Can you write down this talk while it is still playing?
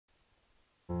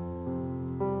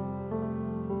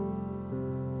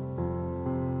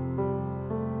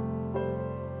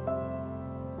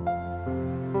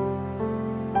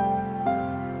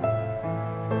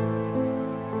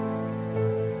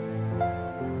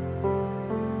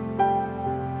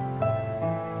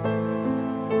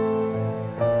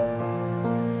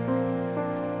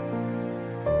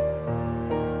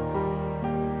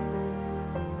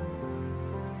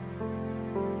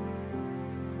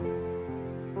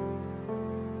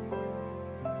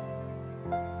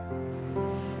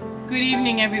Good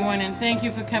evening, everyone, and thank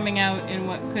you for coming out in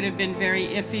what could have been very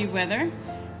iffy weather.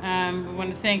 I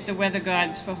want to thank the weather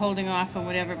gods for holding off on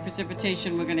whatever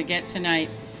precipitation we're going to get tonight.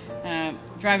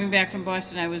 Driving back from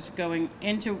Boston, I was going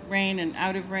into rain and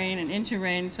out of rain and into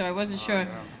rain, so I wasn't sure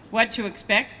what to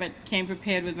expect, but came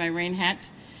prepared with my rain hat.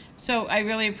 So I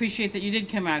really appreciate that you did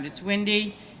come out. It's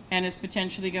windy, and it's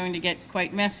potentially going to get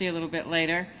quite messy a little bit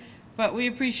later. But we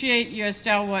appreciate your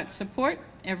stalwart support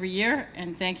every year,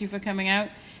 and thank you for coming out.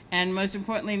 And most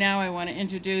importantly now, I want to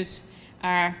introduce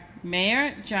our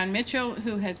mayor, Jon Mitchell,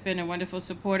 who has been a wonderful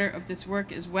supporter of this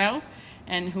work as well,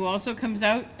 and who also comes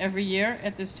out every year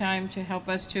at this time to help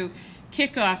us to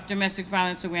kick off Domestic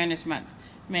Violence Awareness Month.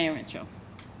 Mayor Mitchell.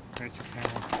 Thank you,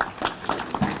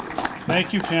 Pamela.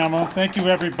 Thank you, Pamela. Thank you,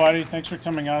 everybody. Thanks for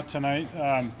coming out tonight.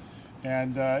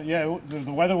 Yeah,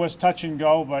 the weather was touch and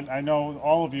go, but I know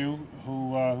all of you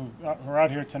who are out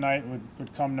here tonight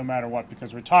would come no matter what,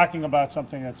 because we're talking about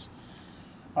something that's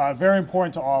very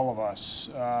important to all of us.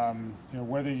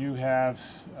 Whether you have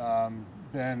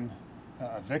been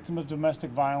a victim of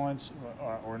domestic violence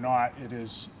or not, it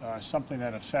is something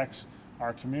that affects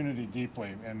our community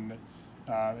deeply, and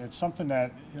it's something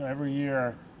that every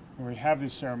year when we have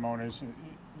these ceremonies,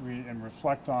 we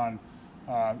reflect on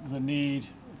the need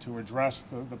to address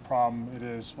the problem. It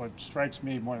is what strikes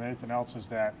me more than anything else is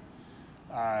that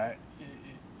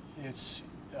it's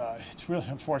really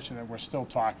unfortunate that we're still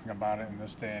talking about it in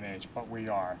this day and age, but we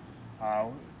are.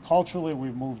 Culturally,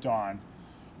 we've moved on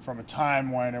from a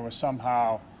time when it was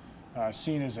somehow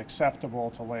seen as acceptable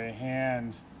to lay a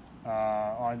hand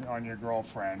on your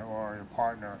girlfriend or your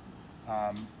partner.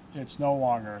 It's no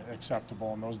longer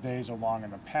acceptable, and those days are long in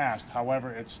the past.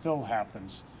 However, it still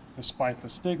happens despite the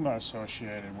stigma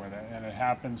associated with it, and it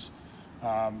happens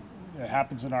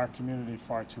in our community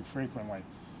far too frequently.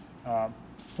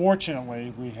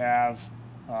 Fortunately, we have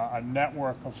a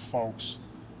network of folks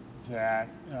that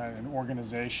and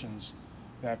organizations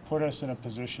that put us in a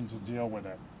position to deal with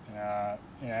it,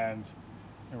 and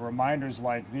reminders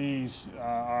like these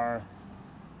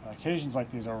occasions like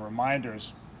these are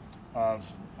reminders of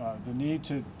the need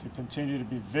to continue to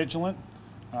be vigilant,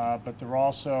 but they're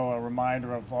also a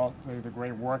reminder of all the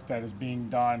great work that is being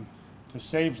done to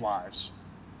save lives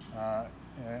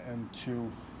and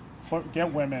to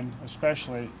get women,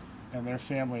 especially, and their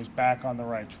families back on the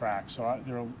right track. So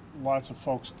there are lots of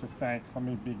folks to thank. Let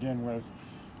me begin with,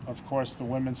 of course, the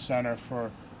Women's Center for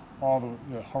all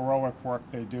the heroic work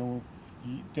they do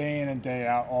day in and day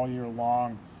out all year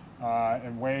long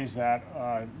in ways that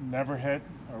never hit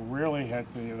or rarely hit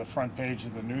the front page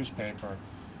of the newspaper.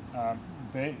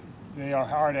 They are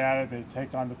hard at it. They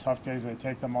take on the tough days. They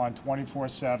take them on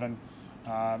 24/7,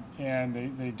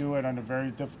 and they do it under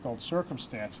very difficult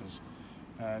circumstances.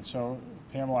 So,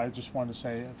 Pamela, I just want to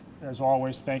say, as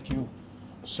always, thank you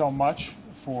so much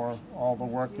for all the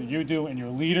work that you do and your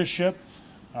leadership.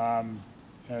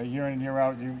 Year in and year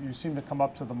out, you seem to come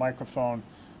up to the microphone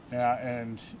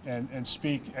and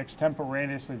speak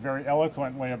extemporaneously, very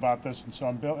eloquently about this, and so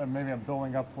maybe I'm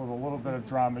building up with a little bit of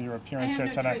drama your appearance here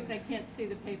tonight. I have no choice. I can't see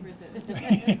the papers.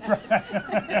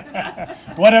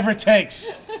 Whatever it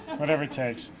takes, whatever it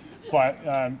takes. But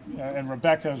and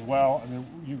Rebecca as well. I mean,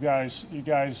 you guys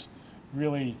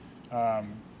really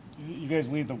you guys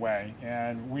lead the way,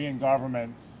 and we in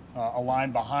government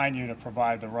align behind you to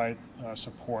provide the right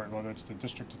support, whether it's the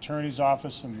district attorney's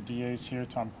office and the DA's here,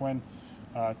 Tom Quinn,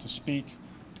 to speak,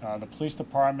 the police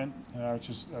department, which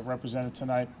is represented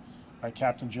tonight by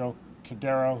Captain Joe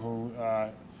Cadero, who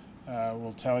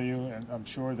will tell you, and I'm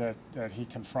sure that he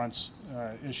confronts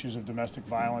issues of domestic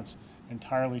violence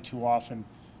entirely too often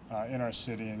in our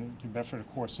city. And Bedford,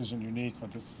 of course, isn't unique,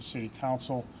 but it's the city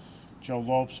council, Joe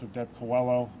Lopes with Deb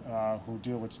Coelho, who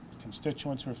deal with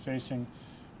constituents who are facing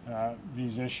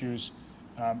these issues.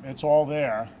 It's all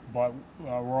there, but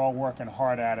we're all working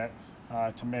hard at it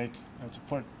to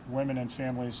put women and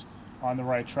families on the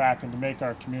right track and to make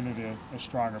our community a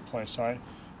stronger place. So I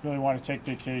really want to take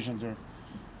the occasion to.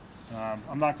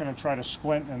 I'm not going to try to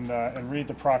squint and read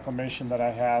the proclamation that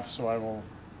I have, so I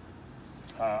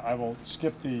will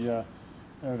skip the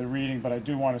reading. But I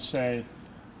do want to say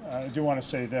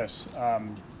this.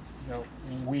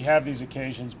 We have these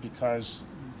occasions because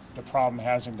the problem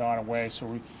hasn't gone away.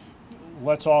 So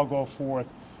let's all go forth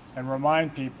and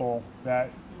remind people that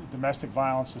domestic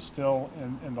violence is still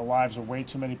in the lives of way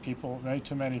too many people, way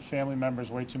too many family members,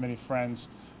 way too many friends,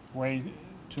 way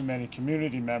too many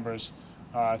community members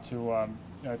to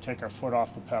take our foot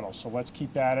off the pedal. So let's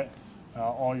keep at it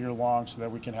all year long so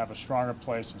that we can have a stronger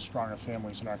place and stronger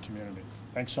families in our community.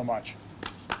 Thanks so much.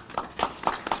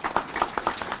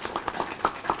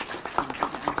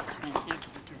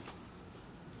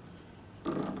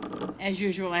 As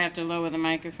usual, I have to lower the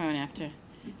microphone after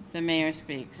the mayor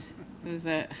speaks. There's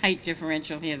a height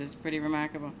differential here that's pretty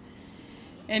remarkable.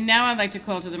 And now I'd like to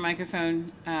call to the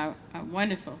microphone a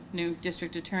wonderful new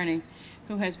district attorney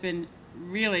who has been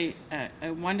really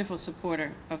a wonderful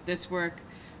supporter of this work,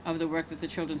 of the work that the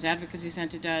Children's Advocacy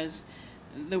Center does,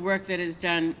 the work that is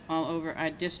done all over our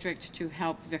district to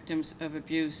help victims of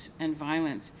abuse and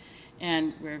violence.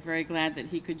 And we're very glad that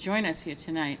he could join us here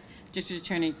tonight. District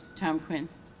Attorney Tom Quinn.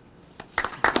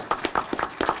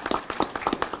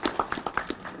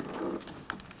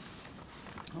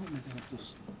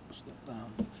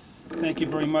 Thank you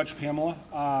very much, Pamela.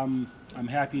 I'm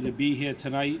happy to be here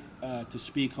tonight to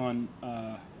speak on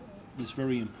this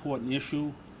very important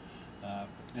issue.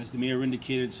 As the mayor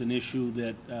indicated, it's an issue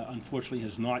that unfortunately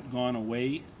has not gone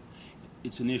away.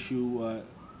 It's an issue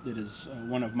that is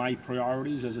one of my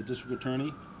priorities as a district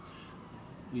attorney.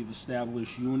 We've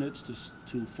established units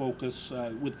to focus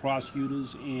with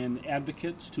prosecutors and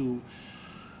advocates to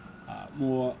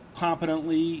more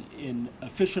competently and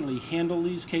efficiently handle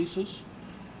these cases.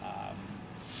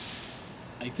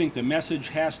 I think the message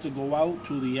has to go out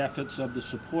through the efforts of the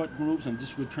support groups and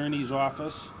district attorney's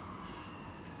office,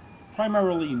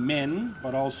 primarily men,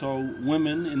 but also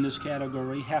women in this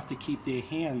category have to keep their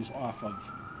hands off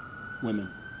of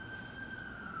women.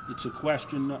 It's a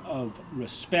question of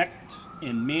respect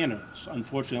and manners.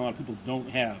 Unfortunately, a lot of people don't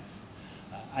have.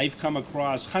 I've come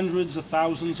across hundreds of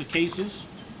thousands of cases.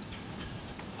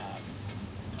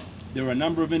 There are a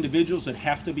number of individuals that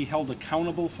have to be held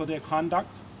accountable for their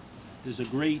conduct. There's a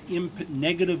great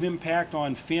negative impact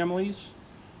on families.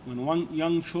 When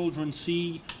young children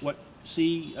see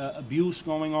abuse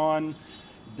going on,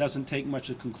 it doesn't take much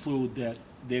to conclude that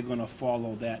they're going to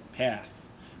follow that path.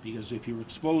 Because if you're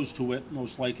exposed to it,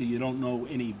 most likely you don't know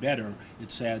any better,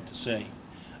 it's sad to say.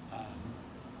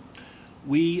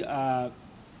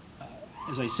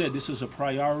 As I said, this is a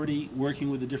priority, working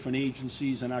with the different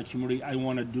agencies in our community. I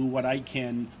want to do what I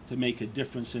can to make a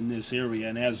difference in this area.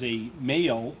 And as a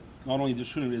male, not only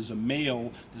as a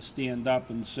male, to stand up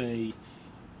and say,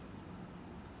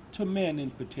 to men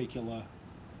in particular,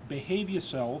 behave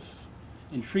yourself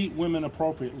and treat women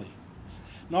appropriately.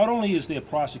 Not only is there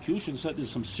prosecutions, there's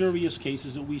some serious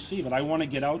cases that we see, but I want to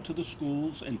get out to the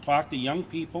schools and talk to young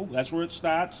people. That's where it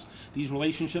starts. These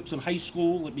relationships in high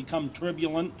school that become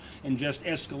turbulent and just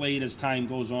escalate as time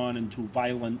goes on into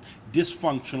violent,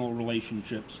 dysfunctional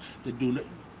relationships that do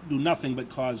nothing but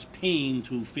cause pain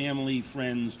to family,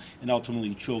 friends, and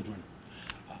ultimately children.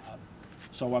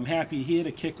 So I'm happy here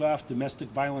to kick off Domestic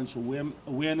Violence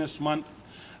Awareness Month,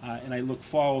 and I look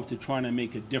forward to trying to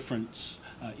make a difference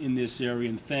in this area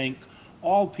and thank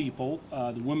all people,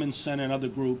 the Women's Center and other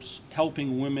groups,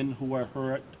 helping women who are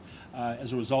hurt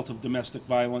as a result of domestic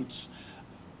violence.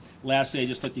 Lastly, I'd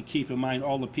just like to keep in mind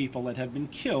all the people that have been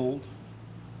killed,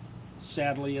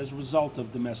 sadly, as a result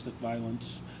of domestic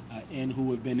violence and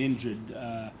who have been injured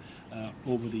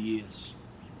over the years.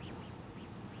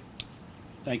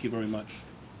 Thank you very much.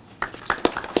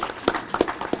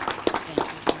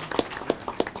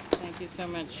 Thank you so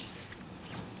much.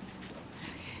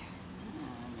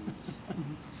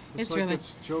 It's like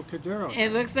it's Joe Cadero.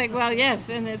 It looks like, well, yes,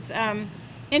 and it's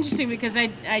interesting because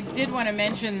I did want to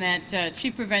mention that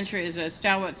Chief Preventure is a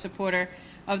stalwart supporter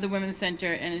of the Women's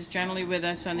Center and is generally with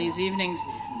us on these evenings,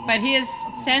 but he has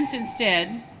sent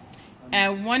instead a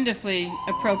wonderfully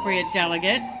appropriate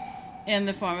delegate in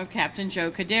the form of Captain Joe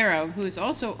Cadero, who is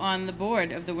also on the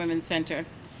board of the Women's Center.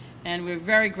 And we're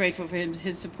very grateful for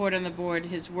his support on the board,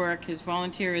 his work, his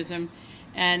volunteerism,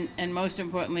 and most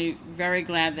importantly, very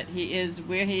glad that he is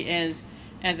where he is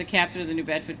as a captain of the New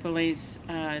Bedford Police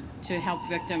to help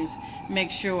victims, make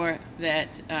sure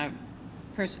that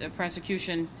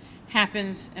prosecution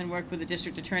happens, and work with the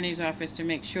District Attorney's Office to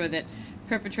make sure that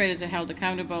perpetrators are held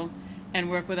accountable, and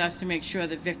work with us to make sure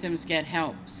that victims get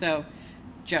help. So,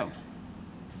 Joe.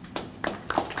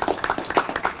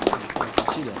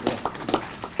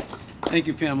 Thank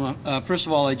you, Pamela. First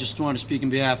of all, I just want to speak on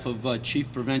behalf of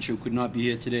Chief Prevention, who could not be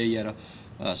here today. He had a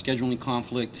scheduling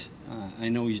conflict. I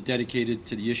know he's dedicated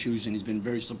to the issues, and he's been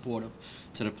very supportive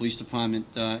to the police department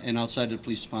and outside of the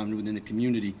police department within the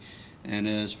community. And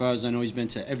as far as I know, he's been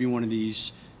to every one of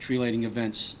these tree lighting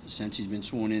events since he's been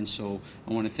sworn in. So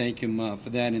I want to thank him for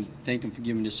that, and thank him for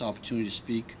giving this opportunity to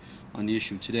speak on the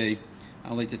issue today.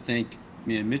 I'd like to thank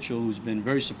Mayor Mitchell, who's been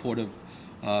very supportive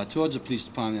towards the police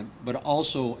department, but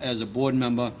also as a board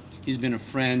member, he's been a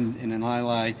friend and an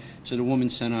ally to the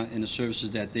Women's Center and the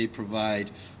services that they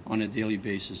provide on a daily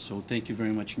basis. So thank you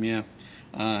very much, Mayor.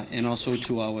 And also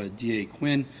to our DA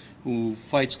Quinn, who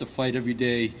fights the fight every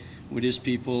day with his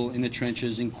people in the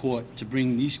trenches in court to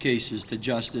bring these cases to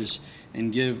justice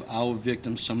and give our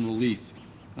victims some relief.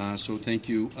 So thank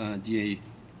you, DA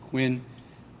Quinn.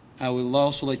 I would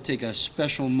also like to take a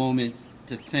special moment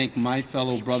to thank my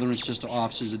fellow brother and sister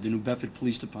officers of the New Bedford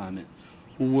Police Department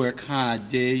who work hard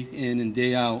day in and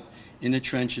day out in the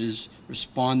trenches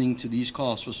responding to these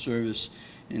calls for service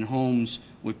in homes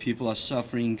where people are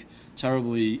suffering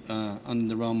terribly under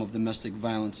the realm of domestic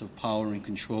violence, of power and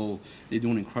control. They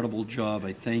do an incredible job.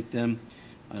 I thank them,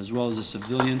 as well as the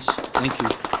civilians. Thank you.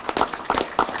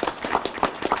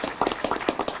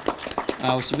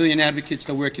 Our civilian advocates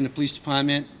that work in the police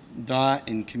department, Dot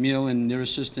and Camille and their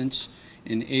assistants,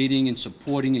 in aiding and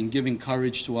supporting and giving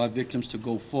courage to our victims to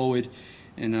go forward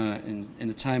in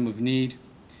a time of need.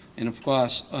 And of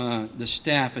course, the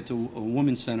staff at the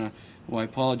Women's Center, who I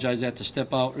apologize I had to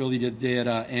step out early today at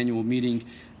our annual meeting.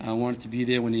 I wanted to be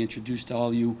there when they introduced all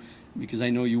of you, because I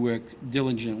know you work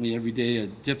diligently every day, a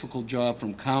difficult job,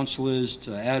 from counselors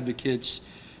to advocates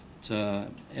to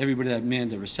everybody that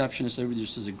the receptionists, everybody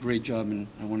just does a great job, and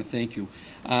I want to thank you.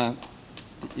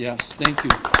 Yes, thank you.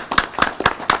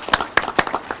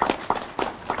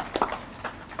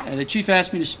 The chief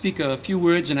asked me to speak a few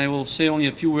words, and I will say only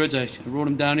a few words. I wrote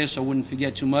them down here so I wouldn't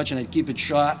forget too much, and I'd keep it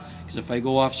short, because if I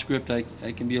go off script, I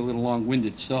can be a little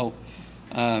long-winded. So,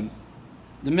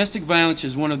 domestic violence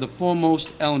is one of the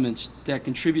foremost elements that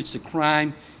contributes to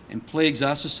crime and plagues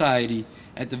our society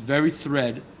at the very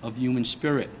thread of human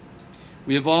spirit.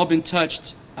 We have all been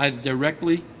touched, either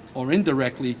directly or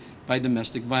indirectly, by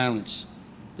domestic violence.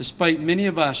 Despite many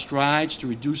of our strides to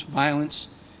reduce violence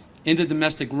in the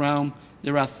domestic realm,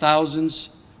 there are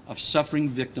thousands of suffering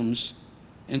victims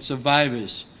and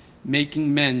survivors making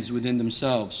amends within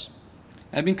themselves.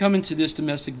 I've been coming to this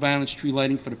domestic violence tree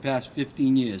lighting for the past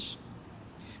 15 years.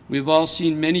 We have all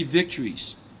seen many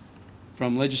victories,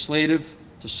 from legislative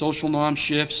to social norm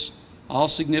shifts, all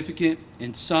significant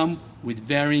and some with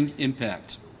varying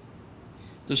impact.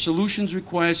 The solutions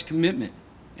requires commitment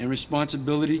and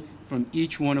responsibility from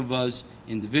each one of us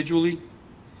individually.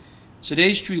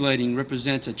 Today's tree lighting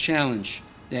represents a challenge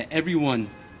that everyone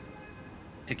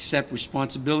accept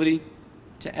responsibility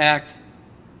to act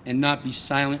and not be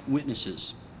silent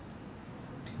witnesses.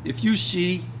 If you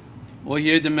see or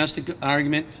hear a domestic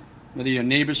argument, whether your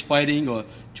neighbors fighting or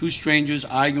two strangers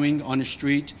arguing on the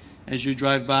street as you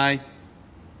drive by,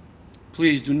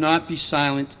 please do not be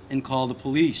silent and call the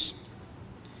police.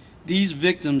 These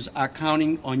victims are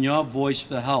counting on your voice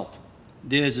for help.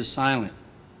 Theirs is silent.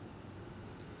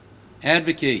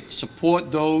 Advocate,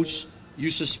 support those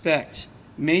you suspect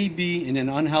may be in an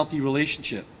unhealthy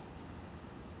relationship.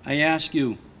 I ask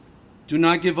you, do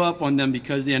not give up on them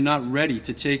because they are not ready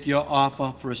to take your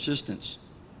offer for assistance.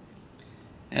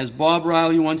 As Bob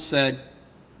Riley once said,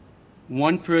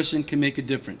 one person can make a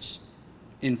difference.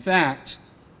 In fact,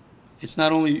 it's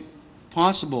not only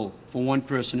possible for one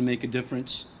person to make a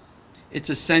difference,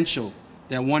 it's essential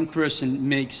that one person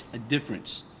makes a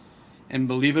difference. And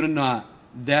believe it or not,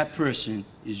 that person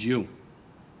is you.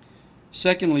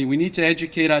 Secondly, we need to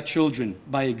educate our children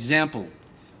by example.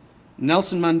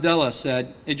 Nelson Mandela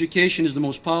said, "Education is the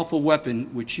most powerful weapon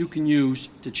which you can use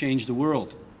to change the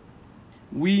world."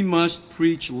 We must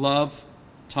preach love,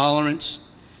 tolerance,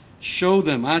 show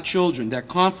them, our children, that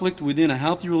conflict within a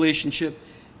healthy relationship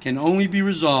can only be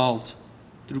resolved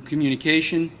through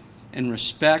communication and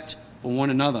respect for one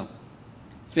another.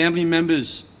 Family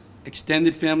members,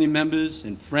 extended family members,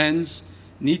 and friends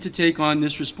need to take on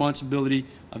this responsibility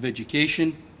of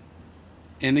education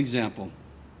and example.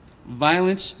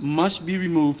 Violence must be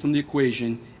removed from the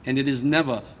equation, and it is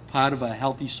never part of a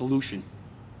healthy solution.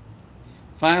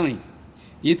 Finally,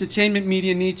 the entertainment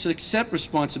media needs to accept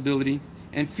responsibility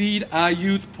and feed our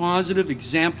youth positive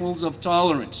examples of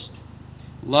tolerance,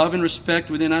 love, and respect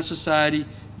within our society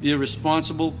via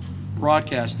responsible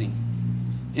broadcasting.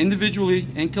 Individually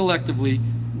and collectively,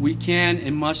 we can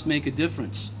and must make a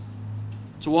difference.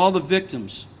 To all the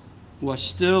victims who are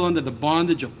still under the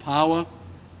bondage of power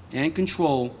and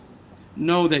control,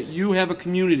 know that you have a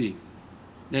community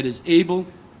that is able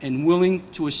and willing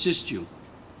to assist you,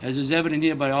 as is evident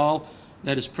here by all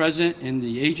that is present in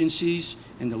the agencies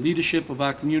and the leadership of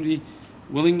our community,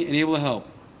 willing and able to help.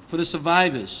 For the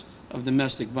survivors of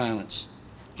domestic violence,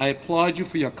 I applaud you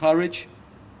for your courage,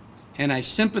 and I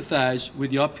sympathize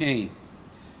with your pain.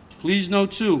 Please know,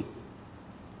 too,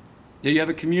 that you have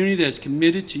a community that is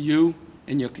committed to you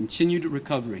and your continued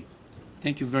recovery.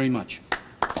 Thank you very much.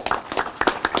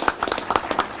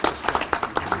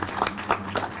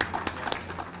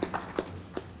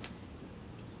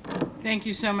 Thank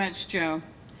you so much, Joe.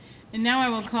 And now I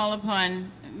will call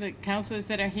upon the councilors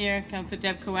that are here, Councilor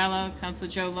Deb Coelho, Councilor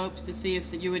Joe Lopes, to see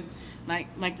if that you would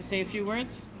like to say a few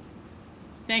words.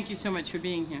 Thank you so much for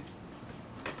being here.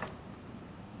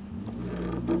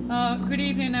 Good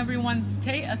evening, everyone.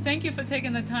 Thank you for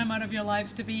taking the time out of your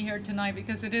lives to be here tonight,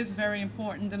 because it is very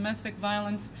important. Domestic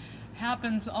violence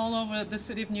happens all over the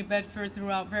city of New Bedford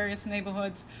throughout various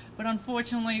neighborhoods, but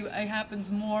unfortunately it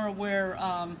happens more where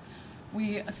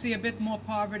we see a bit more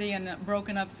poverty and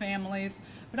broken up families.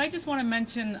 But I just want to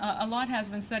mention, a lot has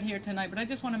been said here tonight, but I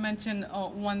just want to mention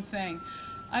one thing.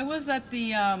 I was at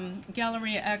the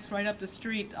Galleria X right up the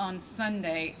street on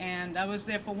Sunday, and I was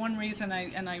there for one reason,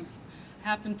 and I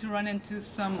happened to run into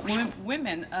some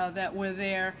women that were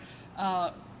there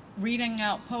reading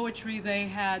out poetry they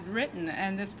had written.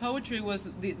 And this poetry was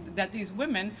that these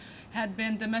women had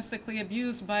been domestically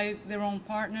abused by their own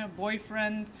partner,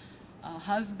 boyfriend,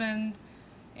 husband,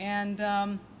 and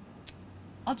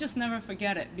I'll just never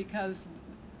forget it, because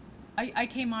I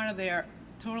came out of there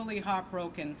totally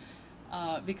heartbroken,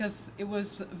 because it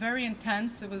was very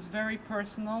intense, it was very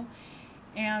personal,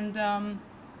 and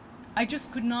I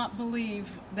just could not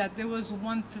believe that there was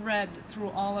one thread through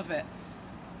all of it.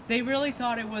 They really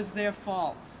thought it was their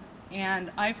fault,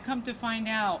 and I've come to find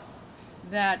out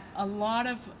that a lot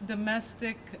of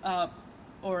domestic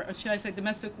or should I say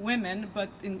domestic women, but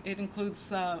it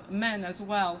includes men as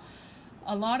well.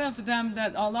 A lot of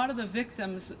the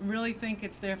victims really think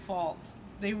it's their fault.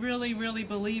 They really, really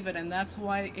believe it, and that's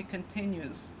why it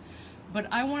continues.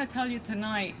 But I want to tell you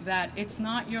tonight that it's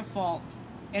not your fault.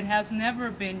 It has never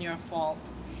been your fault.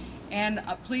 And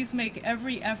please make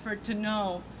every effort to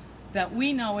know that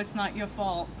we know it's not your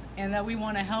fault, and that we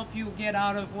want to help you get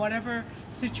out of whatever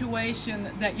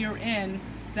situation that you're in,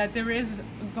 that there is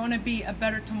going to be a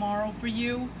better tomorrow for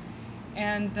you.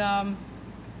 And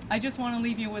I just want to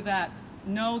leave you with that.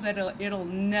 Know that it'll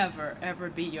never, ever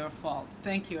be your fault.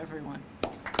 Thank you, everyone.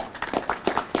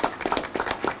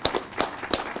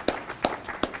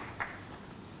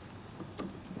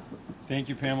 Thank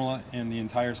you, Pamela, and the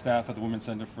entire staff at the Women's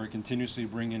Center for continuously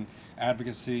bringing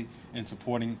advocacy and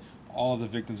supporting all of the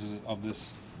victims of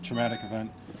this traumatic event.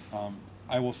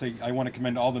 I will say I want to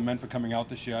commend all the men for coming out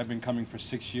this year. I've been coming for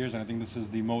 6 years, and I think this is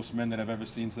the most men that I've ever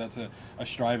seen, so that's a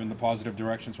strive in the positive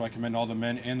direction. So I commend all the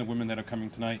men and the women that are coming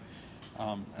tonight.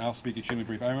 And I'll speak extremely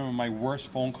brief. I remember my worst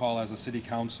phone call as a city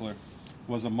councilor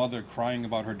was a mother crying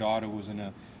about her daughter who was in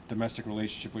a domestic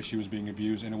relationship where she was being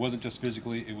abused, and it wasn't just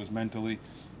physically, it was mentally,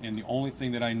 and the only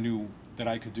thing that I knew that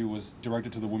I could do was direct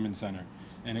it to the Women's Center.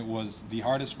 And it was the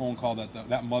hardest phone call that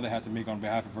that mother had to make on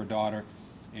behalf of her daughter,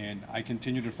 and I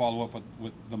continued to follow up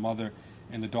with the mother,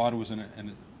 and the daughter was in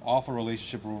an awful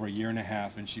relationship for over 1.5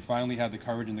 years, and she finally had the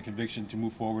courage and the conviction to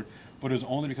move forward, but it was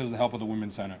only because of the help of the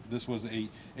Women's Center. This was a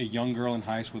young girl in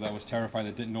high school that was terrified,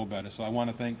 that didn't know better. So I want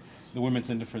to thank the Women's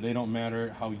Center for, they don't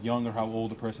matter how young or how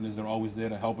old the person is, they're always there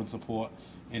to help and support,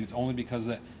 and it's only because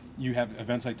that you have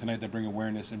events like tonight that bring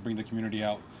awareness and bring the community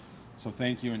out. So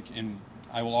thank you, and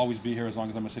I will always be here as long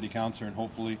as I'm a city councilor, and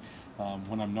hopefully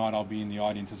when I'm not, I'll be in the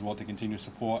audience as well to continue to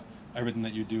support everything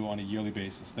that you do on a yearly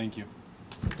basis. Thank you.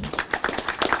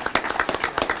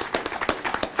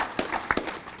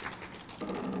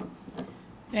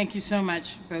 Thank you so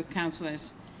much, both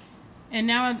councilors. And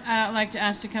now I'd like to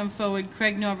ask to come forward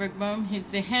Craig Norberg-Bohm. He's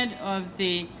the head of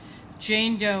the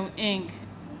Jane Doe, Inc.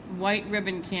 White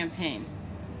Ribbon Campaign.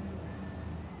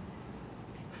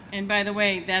 And by the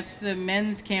way, that's the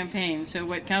men's campaign. So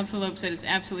what Councilor Lopes said is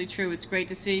absolutely true. It's great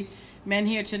to see men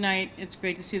here tonight. It's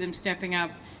great to see them stepping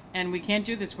up. And we can't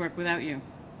do this work without you.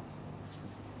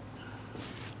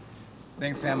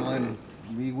 Thanks, Pamela. And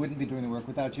we wouldn't be doing the work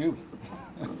without you.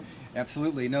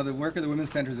 Absolutely. No, the work of the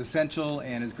Women's Center is essential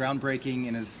and is groundbreaking,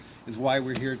 and is why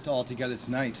we're here all together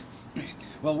tonight.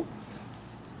 Well,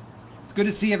 it's good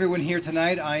to see everyone here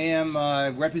tonight. I am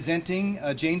representing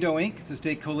Jane Doe, Inc., the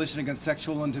State Coalition Against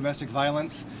Sexual and Domestic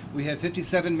Violence. We have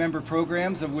 57 member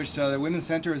programs, of which the Women's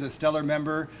Center is a stellar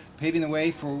member, paving the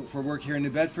way for work here in New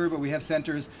Bedford, but we have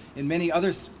centers in many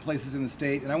other places in the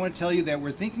state. And I want to tell you that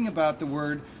we're thinking about the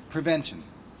word prevention.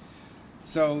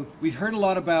 So we've heard a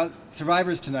lot about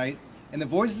survivors tonight, and the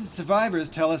voices of survivors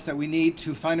tell us that we need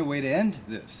to find a way to end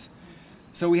this.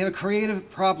 So we have a creative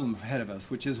problem ahead of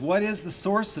us, which is, what is the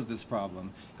source of this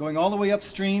problem? Going all the way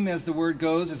upstream, as the word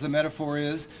goes, as the metaphor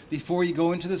is, before you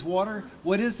go into this water,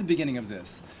 what is the beginning of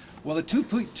this? Well, the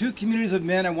two communities of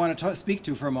men I want to speak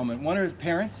to for a moment. One are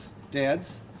parents,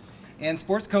 dads, and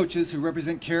sports coaches who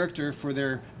represent character for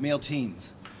their male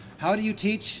teams. How do you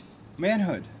teach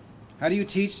manhood? How do you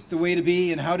teach the way to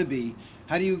be and how to be?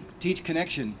 How do you teach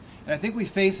connection? And I think we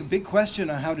face a big question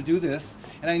on how to do this,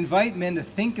 and I invite men to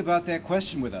think about that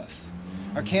question with us.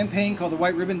 Our campaign, called the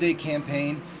White Ribbon Day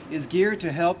Campaign, is geared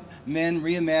to help men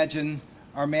reimagine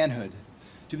our manhood,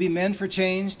 to be men for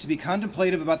change, to be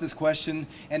contemplative about this question,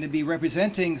 and to be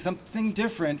representing something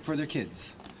different for their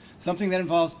kids. Something that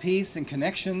involves peace and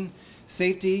connection,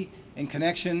 safety and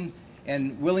connection,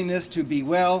 and willingness to be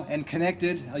well and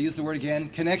connected. I'll use the word again.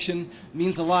 Connection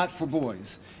means a lot for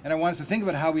boys. And I want us to think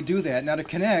about how we do that. Now, to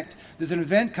connect, there's an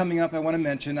event coming up I want to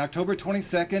mention. October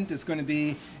 22nd is going to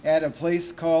be at a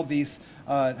place called the,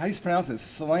 how do you pronounce this?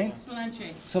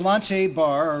 Solanche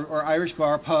Bar, or Irish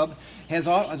Bar Pub, has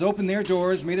opened their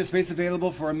doors, made their space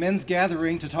available for a men's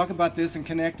gathering to talk about this and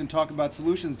connect and talk about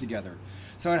solutions together.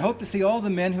 So I hope to see all the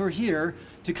men who are here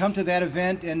to come to that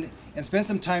event and spend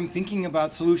some time thinking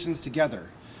about solutions together.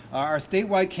 Our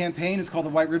statewide campaign is called the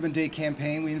White Ribbon Day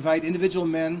Campaign. We invite individual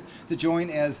men to join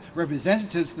as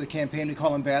representatives of the campaign. We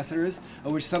call ambassadors,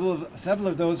 of which several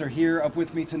of those are here up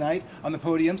with me tonight on the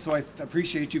podium, so I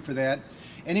appreciate you for that.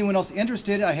 Anyone else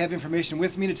interested, I have information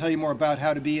with me to tell you more about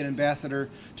how to be an ambassador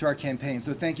to our campaign.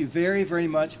 So thank you very, very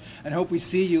much, and hope we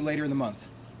see you later in the month.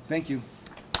 Thank you.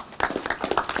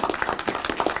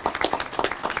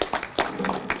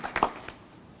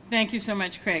 Thank you so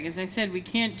much, Craig. As I said, we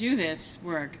can't do this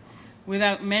work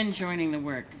without men joining the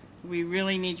work. We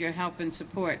really need your help and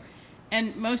support.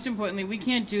 And most importantly, we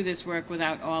can't do this work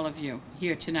without all of you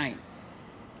here tonight.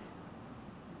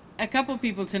 A couple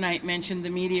people tonight mentioned the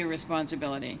media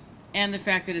responsibility and the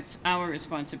fact that it's our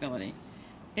responsibility.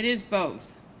 It is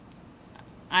both.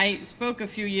 I spoke a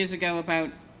few years ago about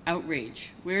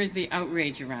outrage. Where is the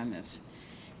outrage around this?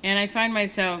 And I find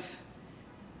myself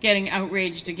getting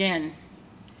outraged again.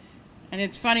 And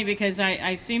it's funny because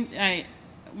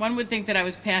one would think that I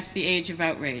was past the age of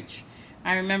outrage.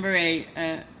 I remember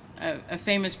a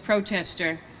famous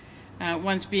protester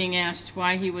once being asked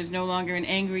why he was no longer an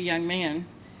angry young man.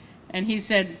 And he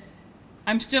said,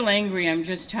 "I'm still angry, I'm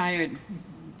just tired."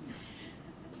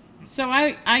 So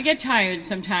I get tired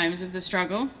sometimes of the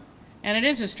struggle, and it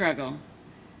is a struggle.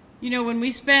 You know, when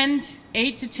we spend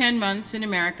 8 to 10 months in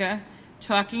America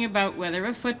talking about whether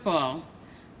a football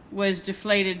was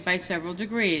deflated by several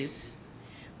degrees,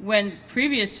 when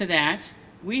previous to that,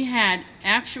 we had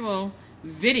actual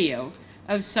video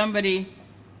of somebody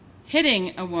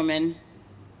hitting a woman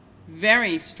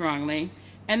very strongly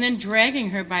and then dragging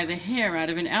her by the hair out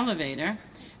of an elevator,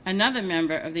 another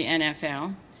member of the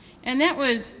NFL, and that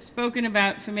was spoken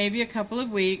about for maybe a couple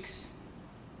of weeks.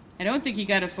 I don't think he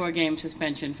got a 4-game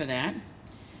suspension for that.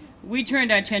 We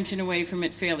turned our attention away from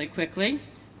it fairly quickly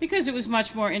because it was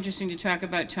much more interesting to talk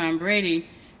about Tom Brady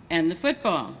and the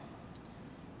football.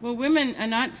 Well, women are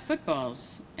not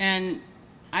footballs, and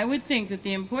I would think that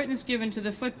the importance given to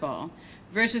the football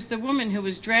versus the woman who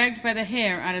was dragged by the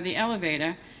hair out of the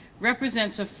elevator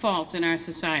represents a fault in our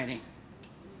society,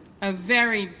 a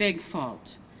very big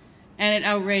fault, and it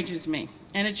outrages me,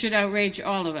 and it should outrage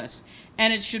all of us,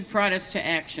 and it should prod us to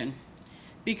action,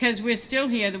 because we're still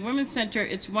here. The Women's Center,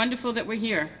 it's wonderful that we're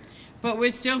here, but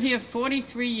we're still here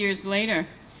 43 years later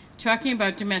talking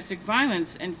about domestic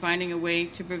violence and finding a way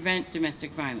to prevent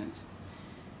domestic violence.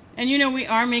 And you know, we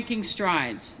are making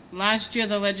strides. Last year,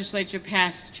 the legislature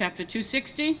passed Chapter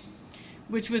 260,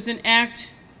 which was an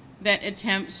act that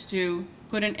attempts to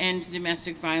put an end to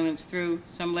domestic violence through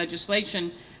some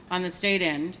legislation on the state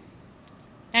end.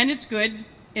 And it's good.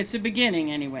 It's a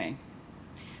beginning, anyway.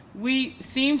 We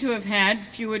seem to have had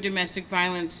fewer domestic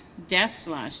violence deaths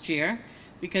last year,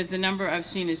 because the number I've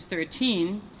seen is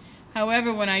 13.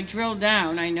 However, when I drill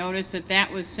down, I notice that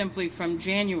that was simply from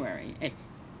January.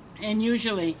 And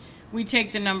usually, we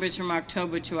take the numbers from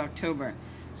October to October.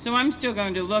 So I'm still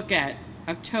going to look at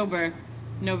October,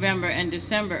 November, and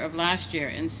December of last year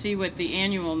and see what the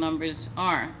annual numbers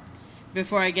are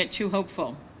before I get too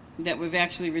hopeful that we've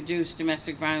actually reduced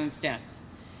domestic violence deaths.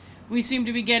 We seem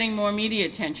to be getting more media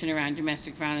attention around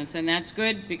domestic violence, and that's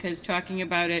good because talking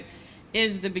about it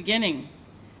is the beginning.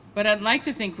 But I'd like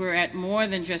to think we're at more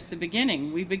than just the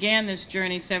beginning. We began this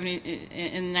journey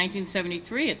in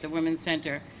 1973 at the Women's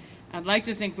Center. I'd like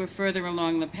to think we're further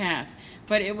along the path.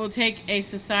 But it will take a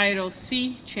societal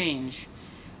sea change,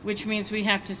 which means we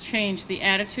have to change the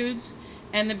attitudes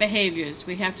and the behaviors.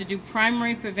 We have to do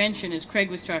primary prevention, as Craig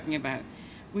was talking about.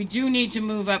 We do need to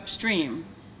move upstream.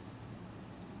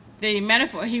 The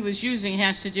metaphor he was using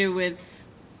has to do with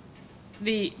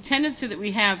the tendency that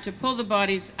we have to pull the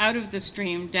bodies out of the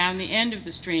stream, down the end of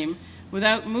the stream,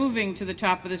 without moving to the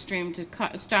top of the stream to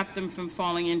stop them from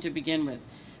falling in to begin with.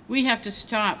 We have to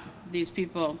stop these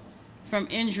people from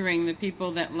injuring the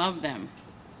people that love them.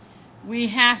 We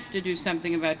have to do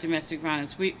something about domestic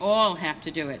violence. We all have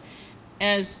to do it.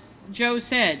 As Joe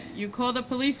said, you call the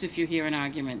police if you hear an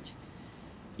argument.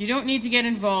 You don't need to get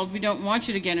involved. We don't want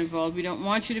you to get involved. We don't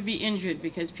want you to be injured,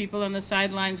 because people on the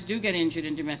sidelines do get injured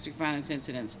in domestic violence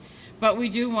incidents. But we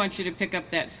do want you to pick up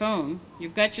that phone.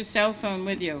 You've got your cell phone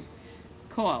with you.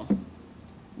 Call.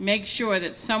 Make sure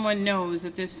that someone knows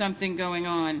that there's something going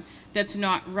on that's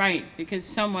not right, because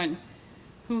someone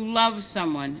who loves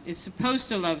someone, is supposed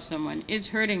to love someone, is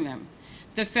hurting them.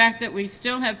 The fact that we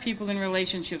still have people in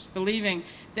relationships believing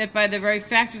that by the very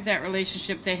fact of that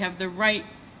relationship they have the right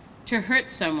to hurt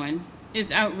someone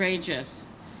is outrageous.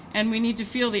 And we need to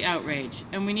feel the outrage,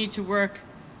 and we need to work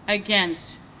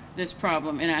against this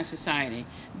problem in our society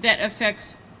that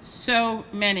affects so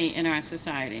many in our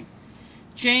society.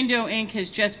 Jane Doe Inc. has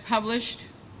just published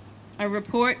a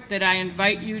report that I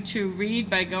invite you to read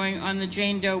by going on the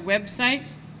Jane Doe website.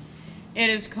 It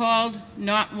is called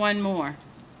Not One More,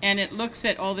 and it looks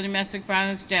at all the domestic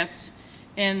violence deaths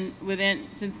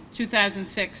since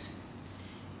 2006,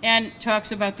 and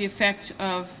talks about the effect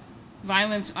of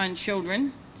violence on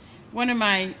children. One of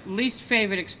my least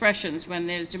favorite expressions when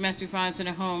there's domestic violence in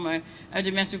a home, or a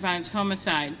domestic violence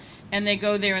homicide, and they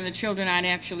go there and the children aren't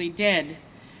actually dead.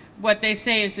 What they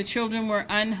say is the children were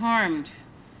unharmed.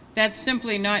 That's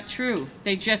simply not true.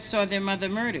 They just saw their mother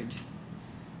murdered.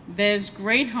 There's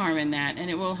great harm in that, and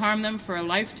it will harm them for a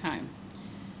lifetime.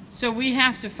 So we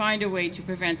have to find a way to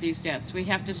prevent these deaths. We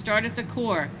have to start at the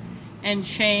core and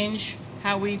change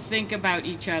how we think about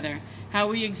each other, how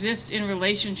we exist in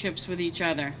relationships with each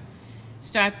other.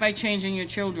 Start by changing your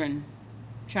children.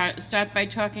 Start by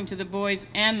talking to the boys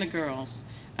and the girls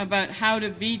about how to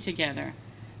be together,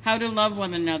 how to love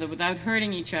one another without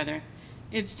hurting each other.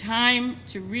 It's time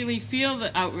to really feel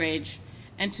the outrage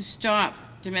and to stop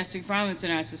domestic violence in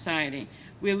our society.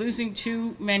 We're losing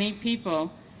too many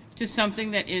people to something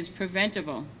that is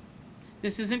preventable.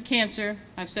 This isn't cancer.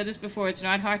 I've said this before. It's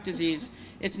not heart disease.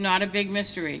 It's not a big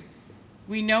mystery.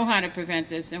 We know how to prevent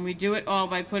this, and we do it all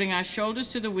by putting our shoulders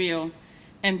to the wheel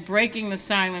and breaking the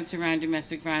silence around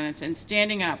domestic violence and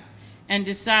standing up and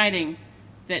deciding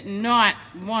that not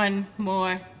one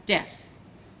more death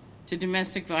to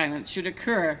domestic violence should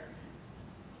occur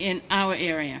in our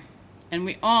area. And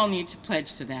we all need to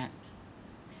pledge to that.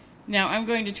 Now I'm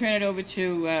going to turn it over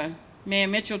to Mayor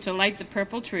Mitchell to light the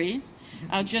purple tree.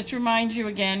 I'll just remind you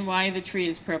again why the tree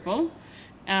is purple.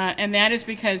 And that is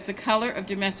because the color of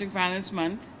Domestic Violence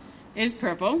Month is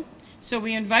purple. So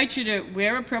we invite you to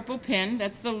wear a purple pin.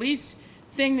 That's the least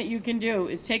thing that you can do,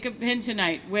 is take a pin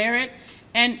tonight, wear it,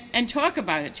 and talk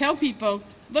about it. Tell people,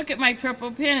 look at my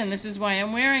purple pin, and this is why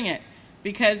I'm wearing it.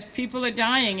 Because people are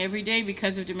dying every day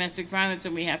because of domestic violence,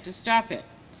 and we have to stop it.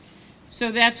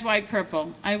 So that's why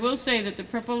purple. I will say that the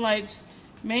purple lights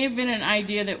may have been an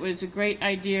idea that was a great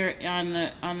idea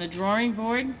on the drawing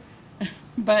board,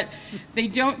 but they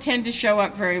don't tend to show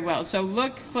up very well. So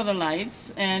look for the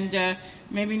lights, and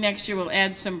maybe next year we'll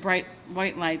add some bright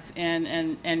white lights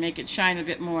and make it shine a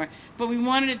bit more. But we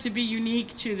wanted it to be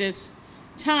unique to this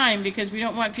time, because we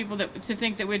don't want people to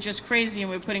think that we're just crazy and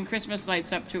we're putting Christmas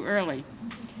lights up too early.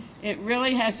 It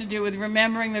really has to do with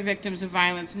remembering the victims of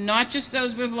violence, not just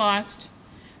those we've lost,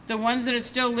 the ones that are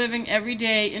still living every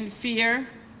day in fear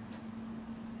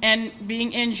and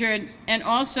being injured, and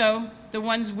also the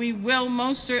ones we will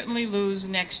most certainly lose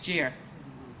next year.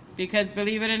 Because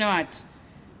believe it or not,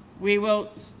 we will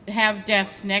have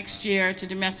deaths next year to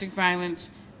domestic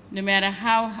violence, no matter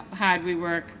how hard we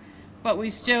work. But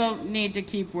we still need to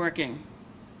keep working.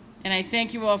 And I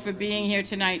thank you all for being here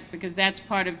tonight, because that's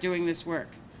part of doing this work.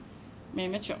 Mayor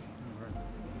Mitchell.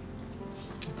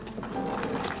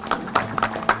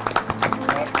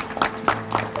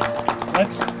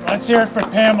 Let's hear it for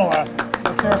Pamela.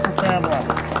 Let's hear it for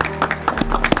Pamela.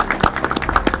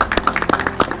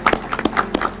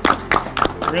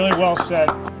 Really well said.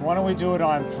 Why don't we do it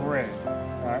on 3? All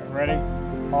right, ready?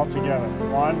 All together.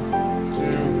 1, 2,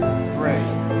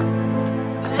 3.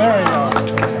 There we go.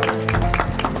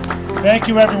 Thank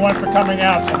you, everyone, for coming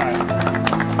out tonight.